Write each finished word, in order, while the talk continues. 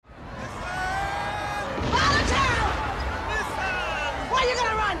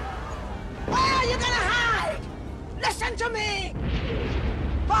Listen to me!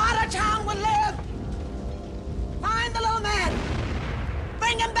 Bartertown will live! Find the little man!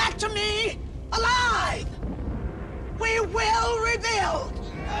 Bring him back to me, alive! We will rebuild!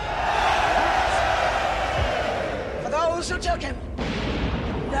 For those who took him,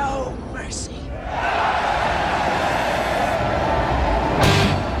 no mercy.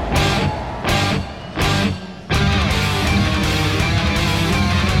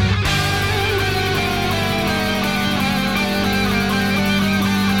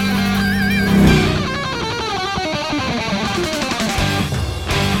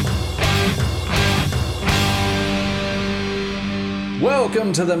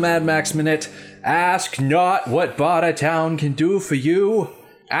 Welcome to the Mad Max Minute. Ask not what Bartertown can do for you.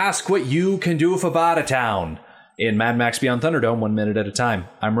 Ask what you can do for Bartertown. In Mad Max Beyond Thunderdome, 1 minute at a time.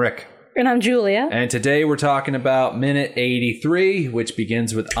 I'm Rick. And I'm Julia. And today we're talking about minute 83, which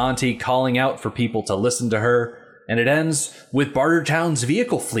begins with Auntie calling out for people to listen to her. And it ends with Bartertown's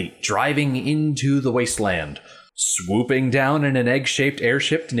vehicle fleet driving into the wasteland. Swooping down in an egg-shaped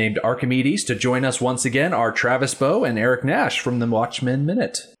airship named Archimedes to join us once again are Travis Bowe and Eric Nash from the Watchmen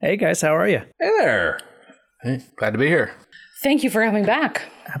Minute. Hey guys, how are you? Hey there. Hey, glad to be here. Thank you for coming back.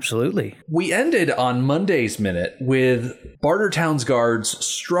 Absolutely. We ended on Monday's Minute with Bartertown's guards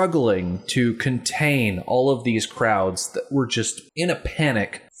struggling to contain all of these crowds that were just in a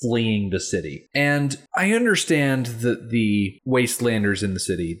panic fleeing the city. And I understand that the wastelanders in the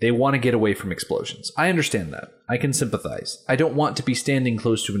city, they want to get away from explosions. I understand that. I can sympathize. I don't want to be standing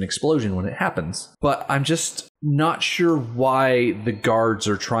close to an explosion when it happens, but I'm just not sure why the guards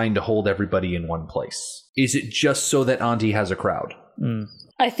are trying to hold everybody in one place. Is it just so that Auntie has a crowd?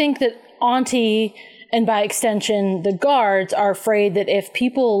 I think that Auntie, and by extension, the guards, are afraid that if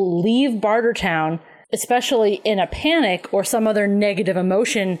people leave Bartertown, especially in a panic or some other negative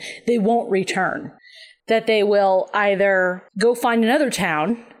emotion, they won't return. That they will either go find another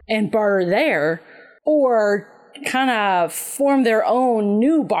town and barter there, or kind of form their own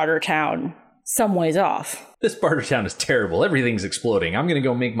new Bartertown some ways off. This Bartertown is terrible. Everything's exploding. I'm going to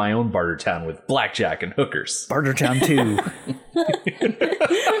go make my own Bartertown with blackjack and hookers. Bartertown 2.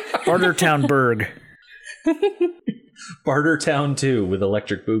 Bartertown Berg. Bartertown 2 with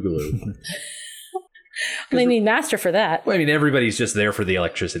electric boogaloo. They need Master for that. Well, I mean, everybody's just there for the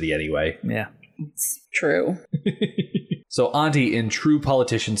electricity anyway. Yeah. It's true. So Auntie, in true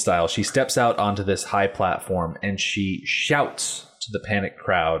politician style, she steps out onto this high platform and she shouts to the panicked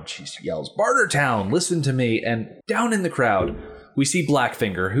crowd. She yells, "Bartertown, listen to me." And down in the crowd, we see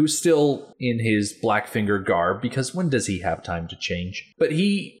Blackfinger, who's still in his Blackfinger garb, because when does he have time to change? But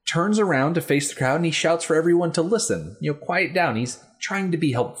he turns around to face the crowd and he shouts for everyone to listen. Quiet down. He's trying to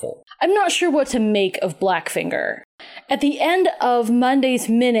be helpful. I'm not sure what to make of Blackfinger. At the end of Monday's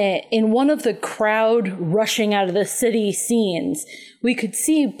Minute, in one of the crowd rushing out of the city scenes, we could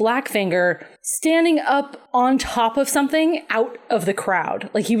see Blackfinger standing up on top of something out of the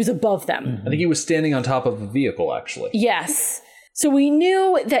crowd, like he was above them. I think he was standing on top of a vehicle, actually. Yes. So we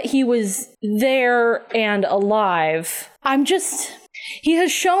knew that he was there and alive. He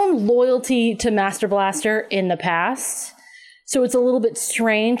has shown loyalty to Master Blaster in the past. So it's a little bit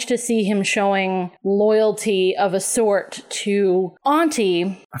strange to see him showing loyalty of a sort to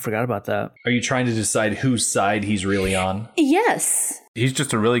Auntie. I forgot about that. Are you trying to decide whose side he's really on? Yes. He's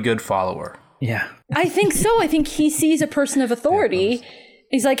just a really good follower. Yeah. I think so. I think he sees a person of authority.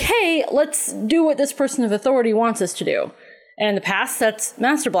 He's like, hey, let's do what this person of authority wants us to do. And in the past, that's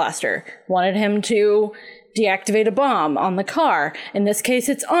Master Blaster. Wanted him to deactivate a bomb on the car. In this case,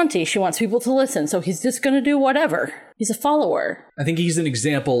 it's Auntie. She wants people to listen, so he's just going to do whatever. He's a follower. I think he's an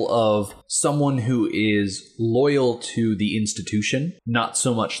example of someone who is loyal to the institution, not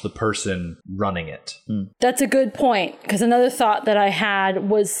so much the person running it. That's a good point, because another thought that I had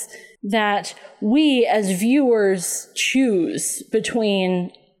was that we as viewers choose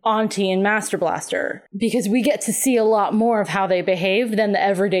between Auntie and Master Blaster, because we get to see a lot more of how they behave than the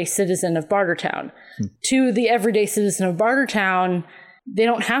everyday citizen of Bartertown. To the everyday citizen of Bartertown, they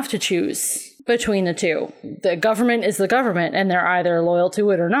don't have to choose between the two. The government is the government, and they're either loyal to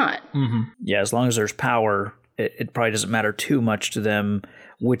it or not. Mm-hmm. Yeah, as long as there's power, it probably doesn't matter too much to them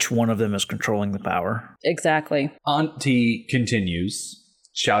which one of them is controlling the power. Exactly. Auntie continues,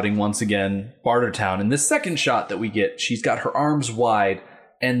 shouting once again, "Bartertown." In this second shot that we get, she's got her arms wide,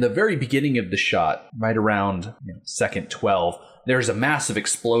 and the very beginning of the shot, right around second 12, there's a massive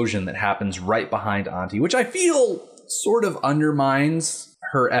explosion that happens right behind Auntie, which I feel sort of undermines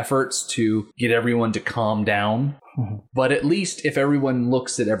her efforts to get everyone to calm down. But at least if everyone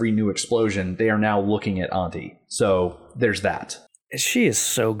looks at every new explosion, they are now looking at Auntie. So there's that. She is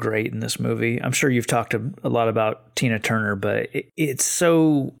so great in this movie. I'm sure you've talked a lot about Tina Turner, but it's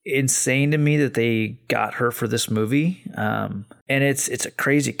so insane to me that they got her for this movie. And it's a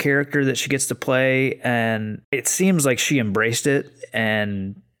crazy character that she gets to play, and it seems like she embraced it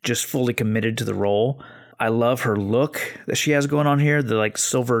and just fully committed to the role. I love her look that she has going on here, the like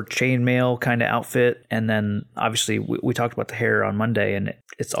silver chainmail kind of outfit. And then obviously we talked about the hair on Monday, and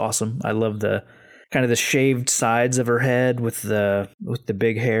it's awesome. I love the kind of the shaved sides of her head with the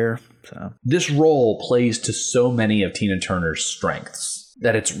big hair. So this role plays to so many of Tina Turner's strengths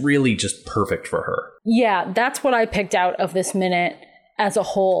that it's really just perfect for her. Yeah, that's what I picked out of this minute as a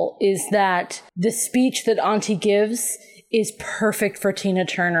whole, is that the speech that Auntie gives is perfect for Tina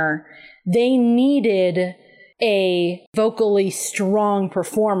Turner. They needed a vocally strong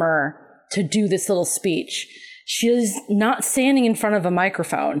performer to do this little speech. She's not standing in front of a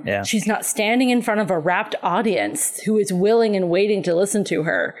microphone. Yeah. She's not standing in front of a rapt audience who is willing and waiting to listen to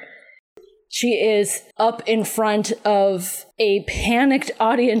her. She is up in front of a panicked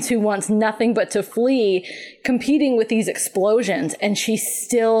audience who wants nothing but to flee, competing with these explosions, and she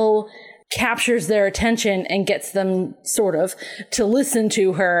still captures their attention and gets them sort of to listen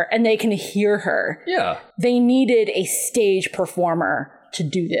to her, and they can hear her. Yeah. They needed a stage performer to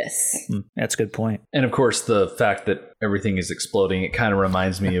do this. That's a good point. And of course, the fact that everything is exploding, it kind of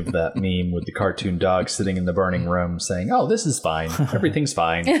reminds me of that meme with the cartoon dog sitting in the burning room saying, "Oh, this is fine. Everything's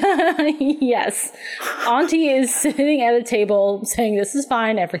fine." Yes. Auntie is sitting at a table saying, "This is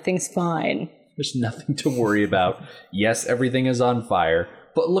fine. Everything's fine." There's nothing to worry about. Yes, everything is on fire,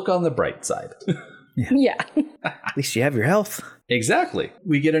 but look on the bright side. Yeah. At least you have your health. Exactly.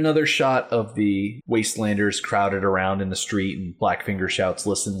 We get another shot of the Wastelanders crowded around in the street, and Blackfinger shouts,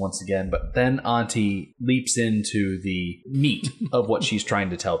 "Listen," once again. But then Auntie leaps into the meat of what she's trying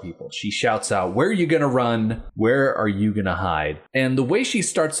to tell people. She shouts out, "Where are you going to run? Where are you going to hide?" And the way she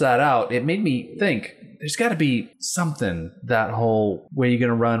starts that out, it made me think, there's got to be something, that whole "where are you going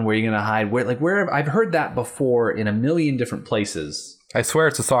to run? Where are you going to hide?" Where I've heard that before in a million different places. I swear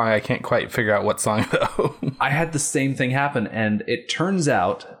it's a song. I can't quite figure out what song, though. I had the same thing happen, and it turns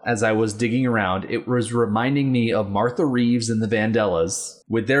out, as I was digging around, it was reminding me of Martha Reeves and the Vandellas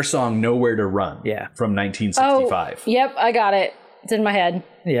with their song "Nowhere to Run" from 1965. Yep, I got it. It's in my head.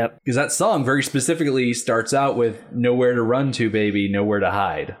 Yep. Because that song very specifically starts out with "Nowhere to run to, baby, nowhere to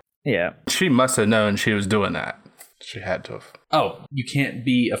hide." Yeah. She must have known she was doing that. She had to have. Oh, you can't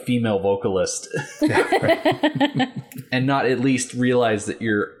be a female vocalist and not at least realize that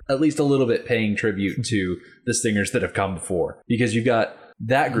you're at least a little bit paying tribute to the singers that have come before. Because you've got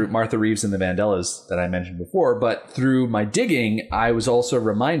that group, Martha Reeves and the Vandellas, that I mentioned before. But through my digging, I was also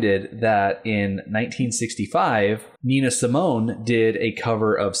reminded that in 1965, Nina Simone did a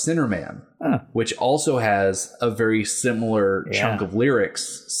cover of Sinner Man, which also has a very similar chunk of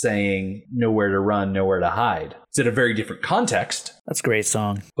lyrics saying "nowhere to run, nowhere to hide." It's in a very different context. That's a great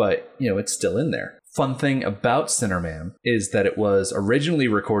song. But, it's still in there. Fun thing about Sinner Man is that it was originally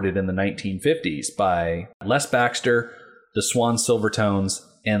recorded in the 1950s by Les Baxter, the Swan Silvertones,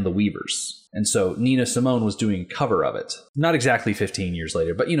 and the Weavers. And so Nina Simone was doing a cover of it. Not exactly 15 years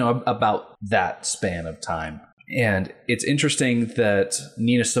later, but, about that span of time. And it's interesting that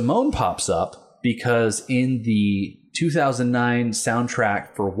Nina Simone pops up because in the 2009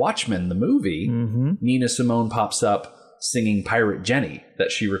 soundtrack for Watchmen, the movie, Nina Simone pops up singing Pirate Jenny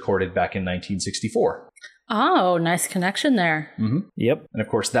that she recorded back in 1964. Oh, nice connection there. Yep. And of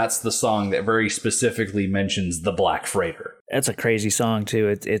course, that's the song that very specifically mentions the Black Freighter. That's a crazy song,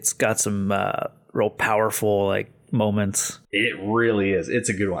 too. It's got some real powerful, moments. It really is. It's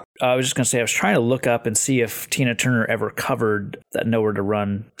a good one. I was just going to say, I was trying to look up and see if Tina Turner ever covered that "Nowhere to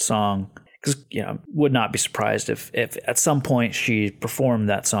Run" song. Because, would not be surprised if at some point she performed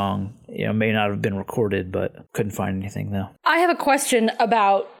that song. May not have been recorded, but couldn't find anything, though. I have a question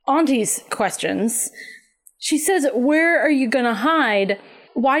about Auntie's questions. She says, "Where are you going to hide?"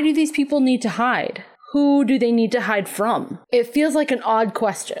 Why do these people need to hide? Who do they need to hide from? It feels like an odd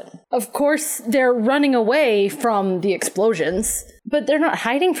question. Of course, they're running away from the explosions, but they're not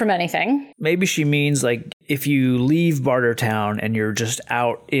hiding from anything. Maybe she means, if you leave Bartertown and you're just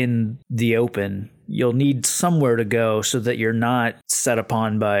out in the open, you'll need somewhere to go so that you're not set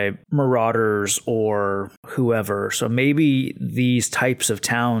upon by marauders or whoever. So maybe these types of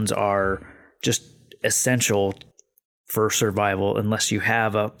towns are just essential for survival unless you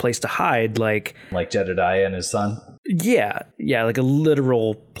have a place to hide, like Jedediah and his son. Yeah, like a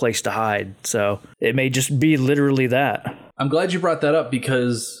literal place to hide. So it may just be literally that. I'm glad you brought that up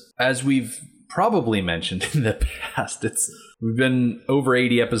because, as we've probably mentioned in the past, it's We've been over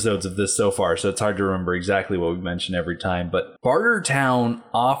 80 episodes of this so far, so it's hard to remember exactly what we mention every time. But Bartertown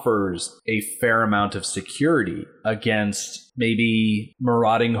offers a fair amount of security against maybe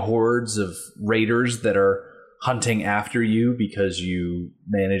marauding hordes of raiders that are hunting after you because you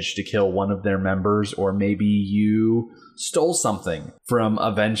managed to kill one of their members, or maybe you stole something from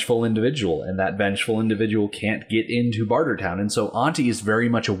a vengeful individual, and that vengeful individual can't get into Bartertown. And so Auntie is very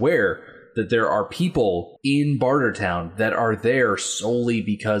much aware that there are people in Bartertown that are there solely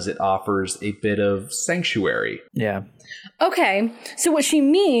because it offers a bit of sanctuary. Yeah. Okay, so what she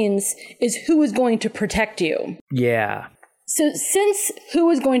means is who is going to protect you. Yeah. So since who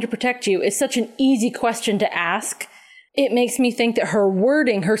is going to protect you is such an easy question to ask, it makes me think that her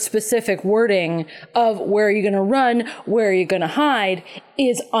wording, her specific wording of where are you going to run, where are you going to hide,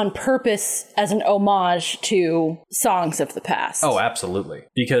 is on purpose as an homage to songs of the past. Oh, absolutely.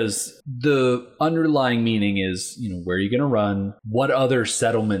 Because the underlying meaning is, where are you going to run? What other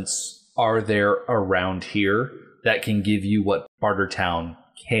settlements are there around here that can give you what Bartertown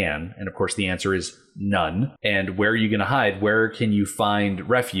can? And of course, the answer is none. And where are you going to hide? Where can you find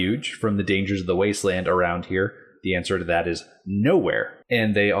refuge from the dangers of the wasteland around here? The answer to that is nowhere.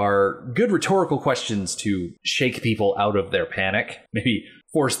 And they are good rhetorical questions to shake people out of their panic, maybe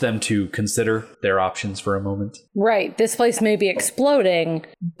force them to consider their options for a moment. Right. This place may be exploding,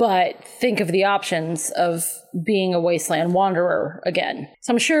 but think of the options of being a wasteland wanderer again.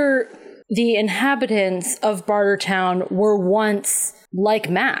 So I'm sure the inhabitants of Bartertown were once like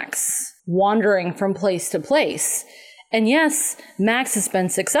Max, wandering from place to place. And yes, Max has been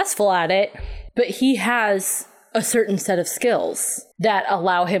successful at it, but he has a certain set of skills that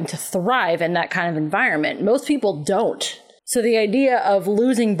allow him to thrive in that kind of environment. Most people don't. So the idea of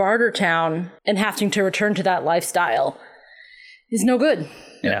losing Bartertown and having to return to that lifestyle is no good.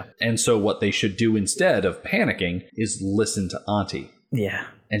 Yeah. And so what they should do instead of panicking is listen to Auntie. Yeah.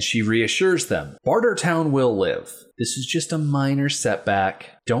 And she reassures them, Bartertown will live. This is just a minor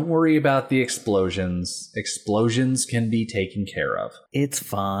setback. Don't worry about the explosions. Explosions can be taken care of. It's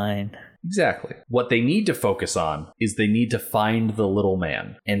fine. Exactly. What they need to focus on is they need to find the little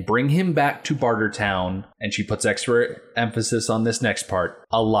man and bring him back to Bartertown, and she puts extra emphasis on this next part,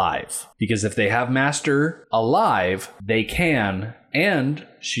 alive. Because if they have Master alive, they can, and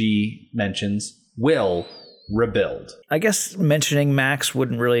she mentions, will rebuild. I guess mentioning Max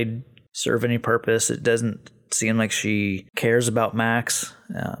wouldn't really serve any purpose. It doesn't seem like she cares about Max.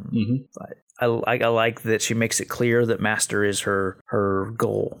 But I like that she makes it clear that Master is her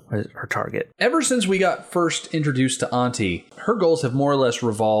goal, her target. Ever since we got first introduced to Auntie, her goals have more or less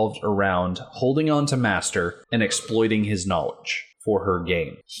revolved around holding on to Master and exploiting his knowledge for her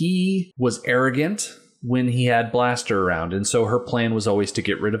gain. He was arrogant when he had Blaster around, and so her plan was always to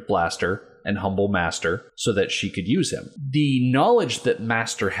get rid of Blaster and humble Master so that she could use him. The knowledge that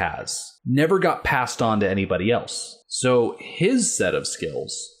Master has never got passed on to anybody else, so his set of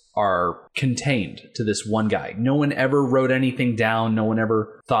skills are contained to this one guy. No one ever wrote anything down. No one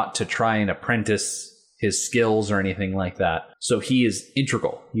ever thought to try and apprentice his skills or anything like that. So he is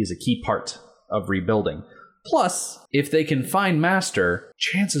integral. He is a key part of rebuilding. Plus, if they can find Master,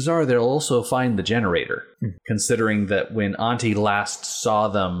 chances are they'll also find the generator. Considering that when Auntie last saw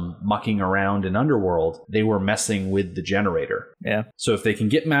them mucking around in Underworld, they were messing with the generator. Yeah. So if they can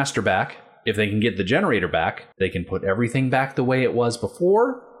get Master back, if they can get the generator back, they can put everything back the way it was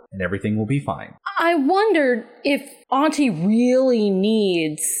before, and everything will be fine. I wondered if Auntie really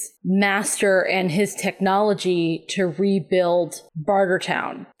needs Master and his technology to rebuild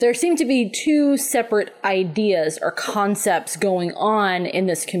Bartertown. There seem to be two separate ideas or concepts going on in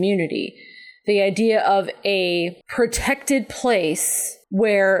this community. The idea of a protected place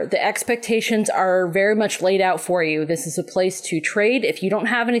where the expectations are very much laid out for you. This is a place to trade. If you don't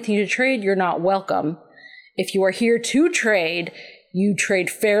have anything to trade, you're not welcome. If you are here to trade, you trade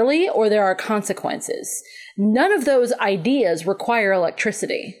fairly or there are consequences. None of those ideas require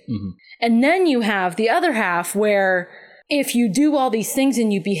electricity. And then you have the other half where if you do all these things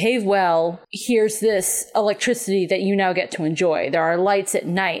and you behave well, here's this electricity that you now get to enjoy. There are lights at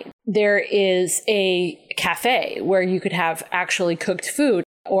night. There is a cafe where you could have actually cooked food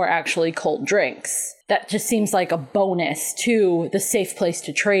or actually cold drinks. That just seems like a bonus to the safe place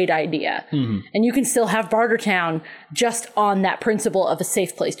to trade idea. And you can still have Bartertown just on that principle of a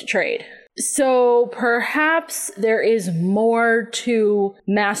safe place to trade. So perhaps there is more to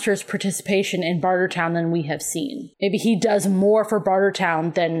Master's participation in Bartertown than we have seen. Maybe he does more for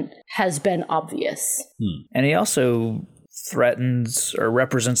Bartertown than has been obvious. And he also threatens or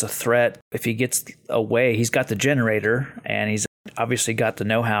represents a threat. If he gets away, he's got the generator and he's obviously got the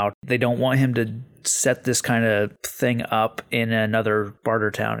know-how. They don't want him to set this kind of thing up in another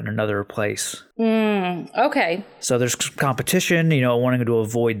Bartertown, in another place. Okay. So there's competition, wanting to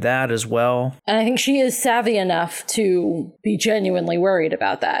avoid that as well. And I think she is savvy enough to be genuinely worried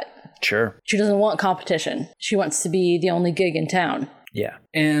about that. Sure. She doesn't want competition. She wants to be the only gig in town. Yeah.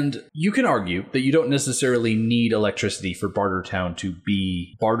 And you can argue that you don't necessarily need electricity for Bartertown to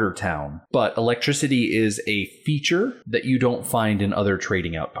be Bartertown, but electricity is a feature that you don't find in other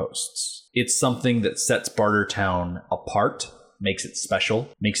trading outposts. It's something that sets Bartertown apart, makes it special,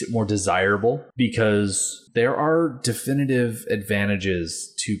 makes it more desirable, because there are definitive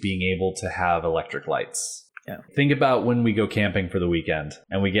advantages to being able to have electric lights. Yeah. Think about when we go camping for the weekend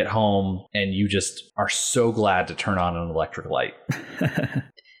and we get home and you just are so glad to turn on an electric light.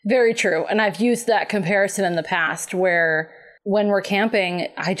 Very true. And I've used that comparison in the past where when we're camping,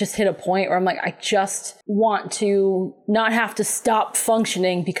 I just hit a point where I'm like, I just want to not have to stop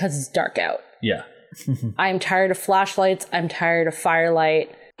functioning because it's dark out. Yeah. I'm tired of flashlights. I'm tired of firelight.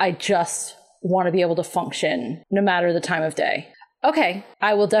 I just want to be able to function no matter the time of day. Okay,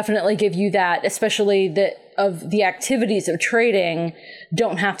 I will definitely give you that, especially that of the activities of trading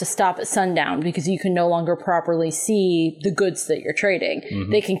don't have to stop at sundown because you can no longer properly see the goods that you're trading.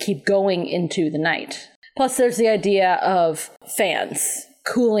 Mm-hmm. They can keep going into the night. Plus, there's the idea of fans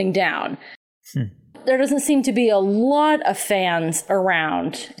cooling down. There doesn't seem to be a lot of fans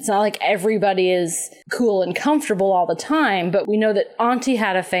around. It's not like everybody is cool and comfortable all the time, but we know that Auntie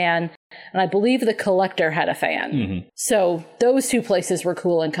had a fan, and I believe the Collector had a fan. Mm-hmm. So those two places were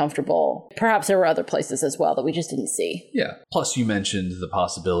cool and comfortable. Perhaps there were other places as well that we just didn't see. Yeah. Plus, you mentioned the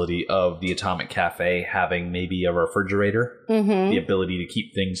possibility of the Atomic Cafe having maybe a refrigerator, the ability to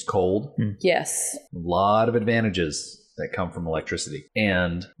keep things cold. Yes. A lot of advantages that come from electricity.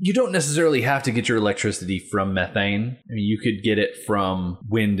 And you don't necessarily have to get your electricity from methane. I mean, you could get it from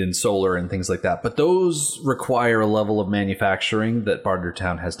wind and solar and things like that, but those require a level of manufacturing that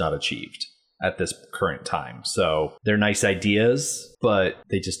Bartertown has not achieved at this current time. So they're nice ideas, but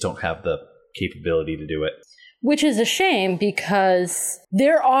they just don't have the capability to do it. Which is a shame because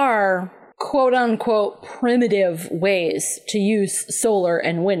there are quote unquote primitive ways to use solar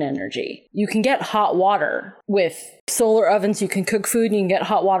and wind energy. You can get hot water with solar ovens, you can cook food, and you can get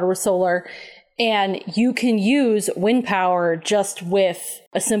hot water with solar, and you can use wind power just with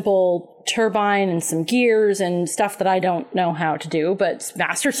a simple turbine and some gears and stuff that I don't know how to do, but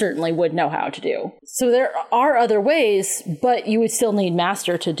Master certainly would know how to do. So there are other ways, but you would still need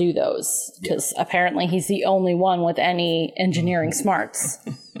Master to do those because apparently he's the only one with any engineering smarts,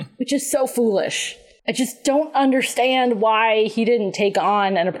 which is so foolish. I just don't understand why he didn't take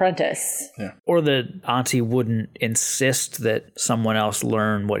on an apprentice. Yeah. Or that Auntie wouldn't insist that someone else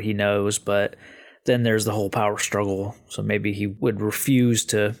learn what he knows, but then there's the whole power struggle. So maybe he would refuse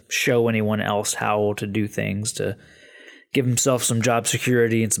to show anyone else how to do things to give himself some job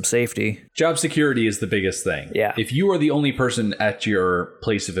security and some safety. Job security is the biggest thing. Yeah. If you are the only person at your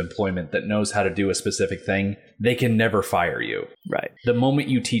place of employment that knows how to do a specific thing, they can never fire you. Right. The moment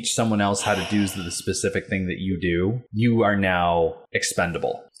you teach someone else how to do the specific thing that you do, you are now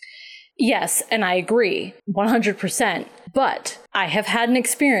expendable. Yes, and I agree 100%. But I have had an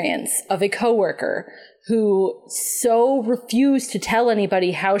experience of a coworker who so refused to tell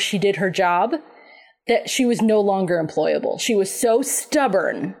anybody how she did her job that she was no longer employable. She was so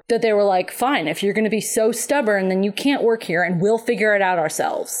stubborn that they were like, fine, if you're going to be so stubborn, then you can't work here and we'll figure it out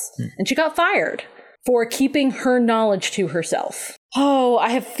ourselves. And she got fired for keeping her knowledge to herself. Oh,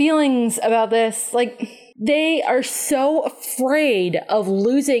 I have feelings about this. Like, they are so afraid of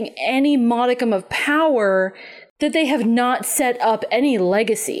losing any modicum of power that they have not set up any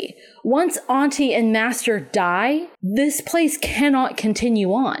legacy. Once Auntie and Master die, this place cannot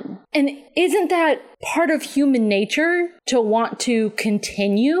continue on. And isn't that part of human nature to want to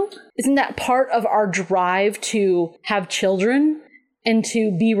continue? Isn't that part of our drive to have children and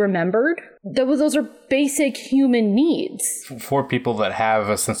to be remembered? Those are basic human needs. For people that have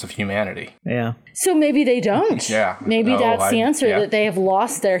a sense of humanity. Yeah. So maybe they don't. Yeah. Maybe that's the answer, that they have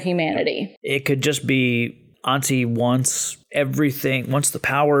lost their humanity. It could just be Auntie wants everything, wants the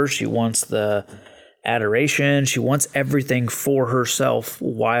power, she wants the adoration, she wants everything for herself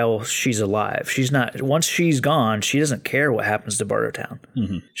while she's alive. She's not, once she's gone, she doesn't care what happens to Bartertown.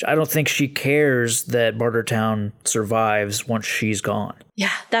 Mm-hmm. I don't think she cares that Bartertown survives once she's gone.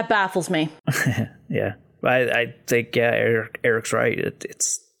 Yeah, that baffles me. Yeah. I think, Eric's right.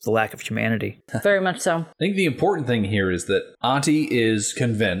 It's the lack of humanity. Very much so. I think the important thing here is that Auntie is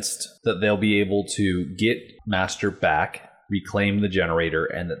convinced that they'll be able to get Master back reclaim the generator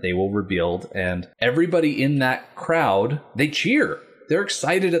and that they will rebuild. And everybody in that crowd, they cheer. They're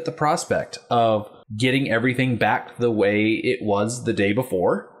excited at the prospect of getting everything back the way it was the day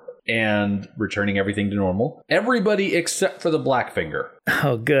before and returning everything to normal. Everybody except for the Blackfinger.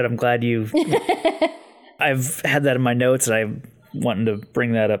 Oh, good. I'm glad you've... I've had that in my notes, and I'm wanting to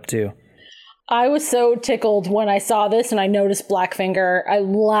bring that up too. I was so tickled when I saw this and I noticed Blackfinger. I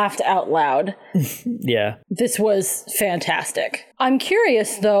laughed out loud. Yeah. This was fantastic. I'm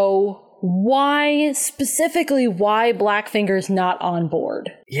curious, though, why Blackfinger's not on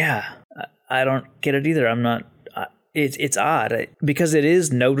board? Yeah. I don't get it either. I'm not... It's odd because it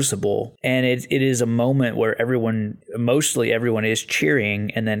is noticeable, and it is a moment where mostly everyone is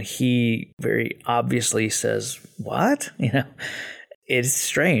cheering, and then he very obviously says, "What?" It's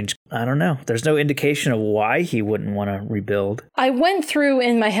strange. I don't know. There's no indication of why he wouldn't want to rebuild. I went through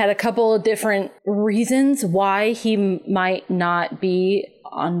in my head a couple of different reasons why he might not be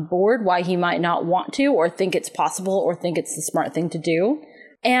on board, why he might not want to, or think it's possible, or think it's the smart thing to do.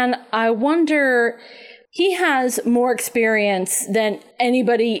 And I wonder... He has more experience than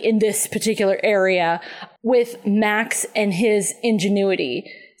anybody in this particular area with Max and his ingenuity.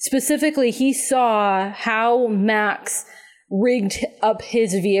 Specifically, he saw how Max rigged up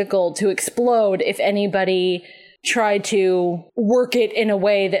his vehicle to explode if anybody tried to work it in a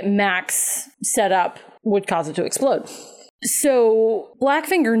way that Max set up would cause it to explode. So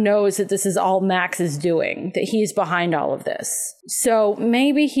Blackfinger knows that this is all Max is doing, that he's behind all of this. So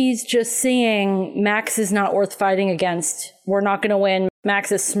maybe he's just seeing Max is not worth fighting against. We're not going to win.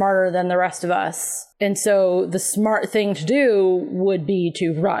 Max is smarter than the rest of us. And so the smart thing to do would be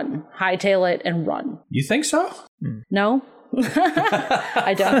to run, hightail it and run. You think so? No,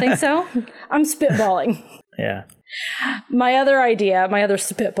 I don't think so. I'm spitballing. Yeah. My other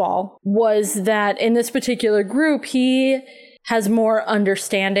spitball was that in this particular group, he has more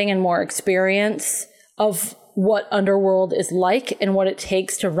understanding and more experience of what Underworld is like and what it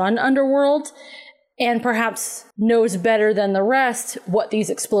takes to run Underworld, and perhaps knows better than the rest what these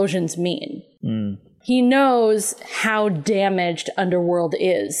explosions mean. He knows how damaged Underworld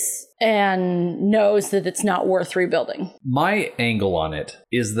is and knows that it's not worth rebuilding. My angle on it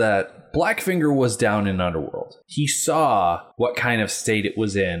is that Blackfinger was down in Underworld. He saw what kind of state it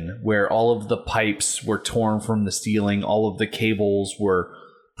was in, where all of the pipes were torn from the ceiling, all of the cables were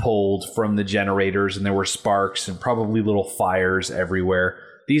pulled from the generators, and there were sparks and probably little fires everywhere.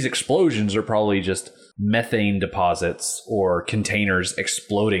 These explosions are probably just methane deposits or containers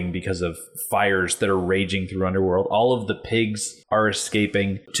exploding because of fires that are raging through Underworld. All of the pigs are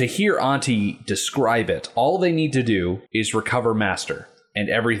escaping. To hear Auntie describe it, all they need to do is recover Master, and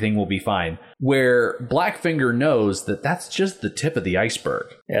everything will be fine. Where Blackfinger knows that that's just the tip of the iceberg.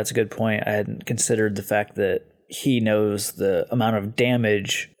 Yeah, that's a good point. I hadn't considered the fact that he knows the amount of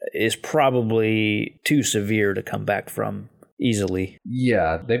damage is probably too severe to come back from easily.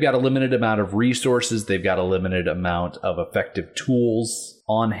 Yeah, they've got a limited amount of resources. They've got a limited amount of effective tools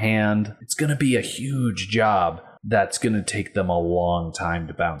on hand. It's going to be a huge job that's going to take them a long time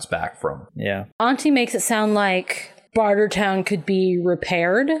to bounce back from. Yeah. Auntie makes it sound like Bartertown could be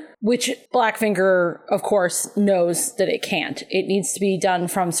repaired, which Blackfinger, of course, knows that it can't. It needs to be done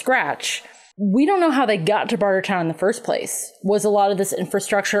from scratch. We don't know how they got to Bartertown in the first place. Was a lot of this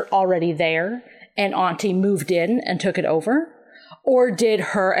infrastructure already there, and Auntie moved in and took it over? Or did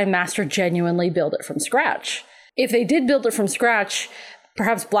her and Master genuinely build it from scratch? If they did build it from scratch,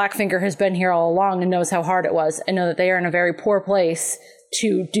 perhaps Blackfinger has been here all along and knows how hard it was, and know that they are in a very poor place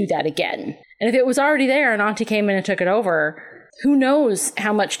to do that again. And if it was already there and Auntie came in and took it over, who knows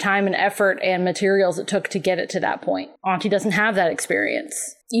how much time and effort and materials it took to get it to that point. Auntie doesn't have that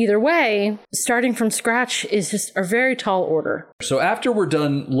experience. Either way, starting from scratch is just a very tall order. So after we're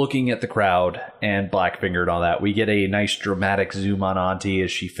done looking at the crowd and Blackfinger and all that, we get a nice dramatic zoom on Auntie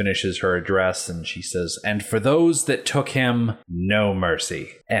as she finishes her address, and she says, "And for those that took him, no mercy."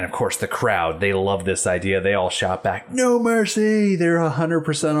 And of course the crowd, they love this idea. They all shout back, "No mercy!" They're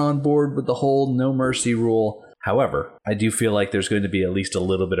 100% on board with the whole no mercy rule. However, I do feel like there's going to be at least a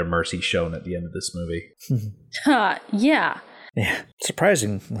little bit of mercy shown at the end of this movie. Yeah. Yeah,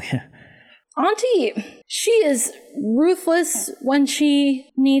 surprisingly. Auntie, she is ruthless when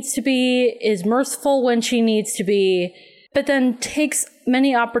she needs to be, is merciful when she needs to be, but then takes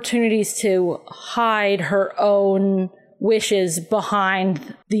many opportunities to hide her own wishes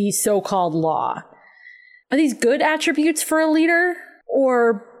behind the so-called law. Are these good attributes for a leader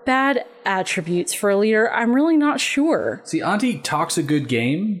or bad attributes for a leader? I'm really not sure. See, Auntie talks a good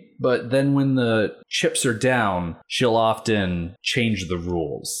game, but then when the chips are down, she'll often change the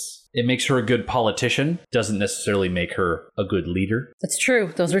rules. It makes her a good politician, doesn't necessarily make her a good leader. That's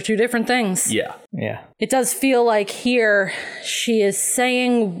true. Those are two different things. Yeah. Yeah. It does feel like here she is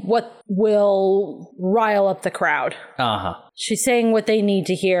saying what will rile up the crowd. Uh-huh. She's saying what they need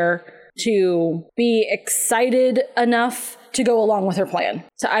to hear to be excited enough to go along with her plan,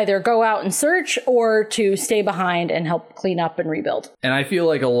 to either go out and search or to stay behind and help clean up and rebuild. And I feel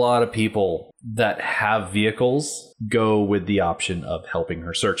like a lot of people that have vehicles go with the option of helping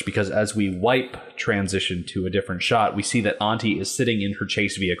her search, because as we transition to a different shot, we see that Auntie is sitting in her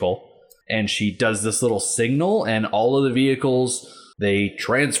chase vehicle and she does this little signal and all of the vehicles, they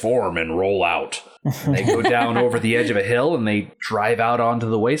transform and roll out. They go down over the edge of a hill and they drive out onto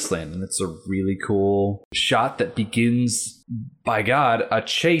the wasteland. And it's a really cool shot that begins, by God, a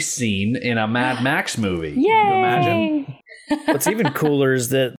chase scene in a Mad Max movie. Yay! Can you imagine? What's even cooler is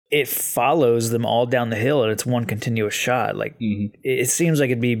that it follows them all down the hill and it's one continuous shot. Like it seems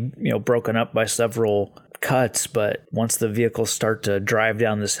like it'd be, broken up by several cuts, but once the vehicles start to drive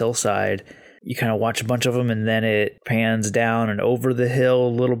down this hillside, you kind of watch a bunch of them and then it pans down and over the hill a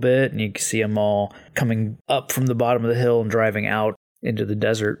little bit and you can see them all coming up from the bottom of the hill and driving out into the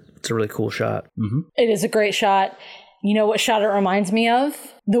desert. It's a really cool shot. Mm-hmm. It is a great shot. You know what shot it reminds me of?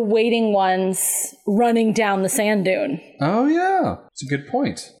 The waiting ones running down the sand dune. Oh, yeah. It's a good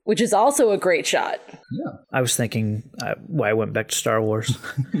point. Which is also a great shot. Yeah. I was thinking why I went back to Star Wars.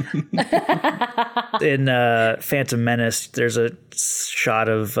 In Phantom Menace, there's a shot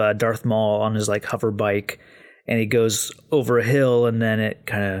of Darth Maul on his hover bike, and he goes over a hill, and then it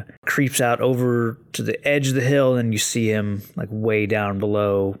kind of creeps out over to the edge of the hill, and you see him way down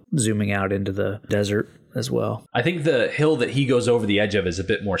below, zooming out into the desert as well. I think the hill that he goes over the edge of is a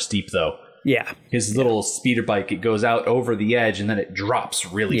bit more steep, though. Yeah. His little speeder bike, it goes out over the edge, and then it drops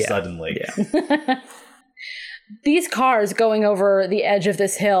really suddenly. Yeah. These cars going over the edge of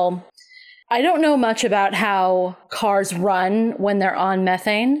this hill, I don't know much about how cars run when they're on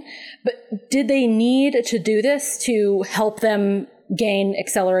methane, but did they need to do this to help them gain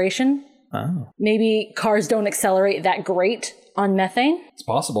acceleration? Oh. Maybe cars don't accelerate that great on methane. It's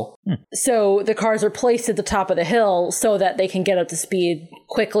possible. So the cars are placed at the top of the hill so that they can get up to speed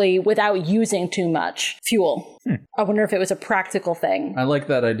quickly without using too much fuel. I wonder if it was a practical thing. I like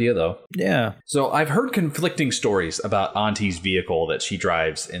that idea, though. Yeah. So I've heard conflicting stories about Auntie's vehicle that she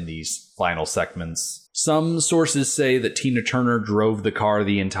drives in these final segments. Some sources say that Tina Turner drove the car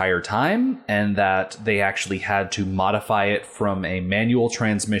the entire time and that they actually had to modify it from a manual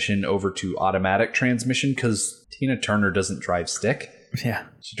transmission over to automatic transmission because Tina Turner doesn't drive stick. Yeah.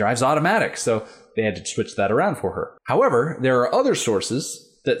 She drives automatic, so they had to switch that around for her. However, there are other sources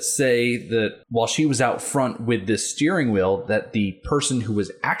that say that while she was out front with this steering wheel, that the person who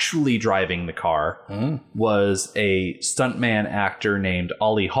was actually driving the car was a stuntman actor named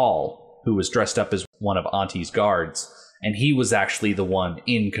Ollie Hall, who was dressed up as one of Auntie's guards. And he was actually the one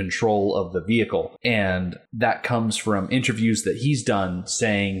in control of the vehicle. And that comes from interviews that he's done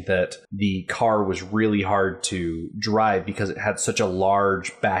saying that the car was really hard to drive because it had such a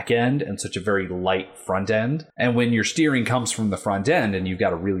large back end and such a very light front end. And when your steering comes from the front end and you've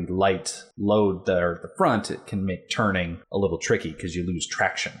got a really light load there at the front, it can make turning a little tricky because you lose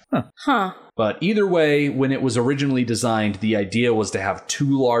traction. Huh. But either way, when it was originally designed, the idea was to have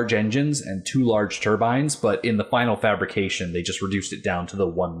two large engines and two large turbines, but in the final fabrication, they just reduced it down to the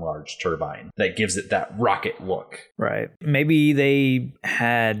one large turbine. That gives it that rocket look. Right. Maybe they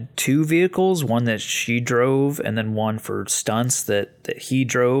had two vehicles, one that she drove and then one for stunts that he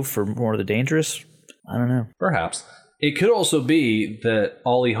drove for more of the dangerous. I don't know. Perhaps. It could also be that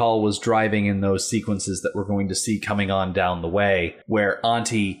Ollie Hall was driving in those sequences that we're going to see coming on down the way, where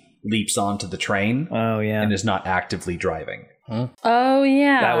Auntie leaps onto the train and is not actively driving. Oh,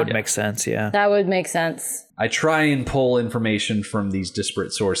 yeah. That would make sense, yeah. That would make sense. I try and pull information from these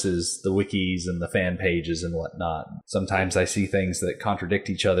disparate sources, the wikis and the fan pages and whatnot. Sometimes I see things that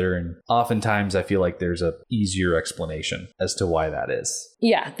contradict each other, and oftentimes I feel like there's a easier explanation as to why that is.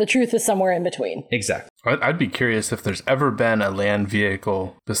 Yeah, the truth is somewhere in between. Exactly. I'd be curious if there's ever been a land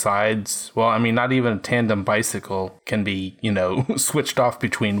vehicle besides, well, I mean, not even a tandem bicycle can be, switched off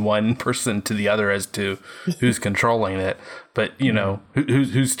between one person to the other as to who's controlling it. But,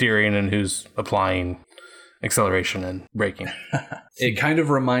 who's steering and who's applying acceleration and braking. It kind of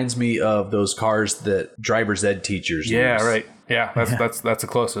reminds me of those cars that driver's ed teachers use. Yeah, right. Yeah, that's the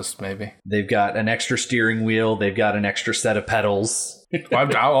closest, maybe. They've got an extra steering wheel. They've got an extra set of pedals.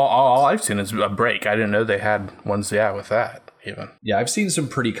 All I've seen is a brake. I didn't know they had ones, with that, even. Yeah, I've seen some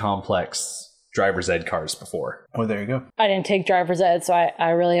pretty complex driver's ed cars before. Oh, there you go. I didn't take driver's ed, so I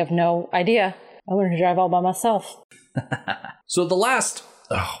really have no idea. I learned to drive all by myself. So the last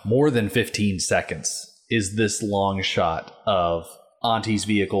more than 15 seconds is this long shot of Auntie's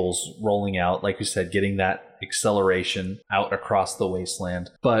vehicles rolling out, like you said, getting that acceleration out across the wasteland.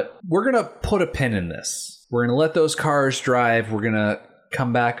 But we're going to put a pin in this. We're going to let those cars drive. We're going to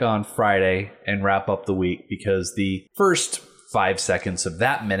come back on Friday and wrap up the week, because the first 5 seconds of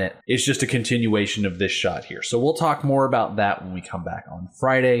that minute is just a continuation of this shot here. So we'll talk more about that when we come back on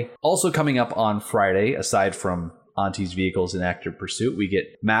Friday. Also coming up on Friday, aside from Auntie's vehicles in active pursuit, we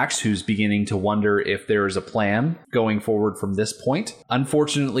get Max, who's beginning to wonder if there is a plan going forward from this point.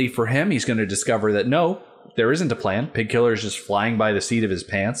 Unfortunately for him, he's going to discover that no, there isn't a plan. Pig Killer is just flying by the seat of his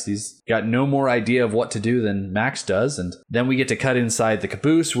pants. He's got no more idea of what to do than Max does. And then we get to cut inside the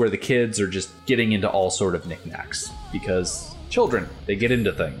caboose, where the kids are just getting into all sort of knickknacks, because children, they get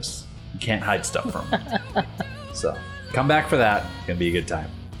into things. You can't hide stuff from them. So come back for that. It's going to be a good time.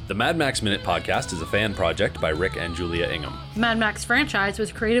 The Mad Max Minute podcast is a fan project by Rick and Julia Ingham. The Mad Max franchise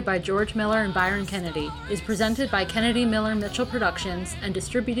was created by George Miller and Byron Kennedy, is presented by Kennedy Miller Mitchell Productions, and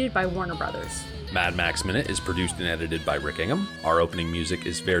distributed by Warner Brothers. Mad Max Minute is produced and edited by Rick Ingham. Our opening music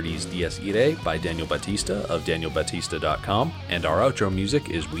is Verdi's Dies Irae by Daniel Batista of danielbatista.com, and our outro music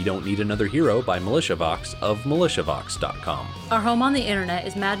is We Don't Need Another Hero by MilitiaVox of militiavox.com. Our home on the internet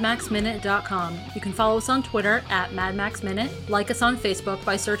is madmaxminute.com. You can follow us on Twitter at madmaxminute, like us on Facebook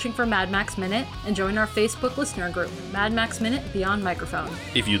by searching for Mad Max Minute, and join our Facebook listener group, Mad Max Minute Beyond Microphone.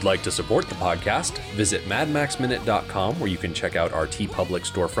 If you'd like to support the podcast, visit madmaxminute.com, where you can check out our TeePublic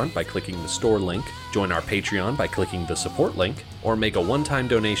storefront by clicking the store link, join our Patreon by clicking the support link, or make a one-time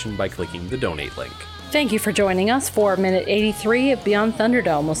donation by clicking the donate link. Thank you for joining us for Minute 83 of Beyond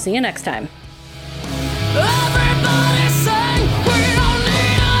Thunderdome. We'll see you next time. Oh!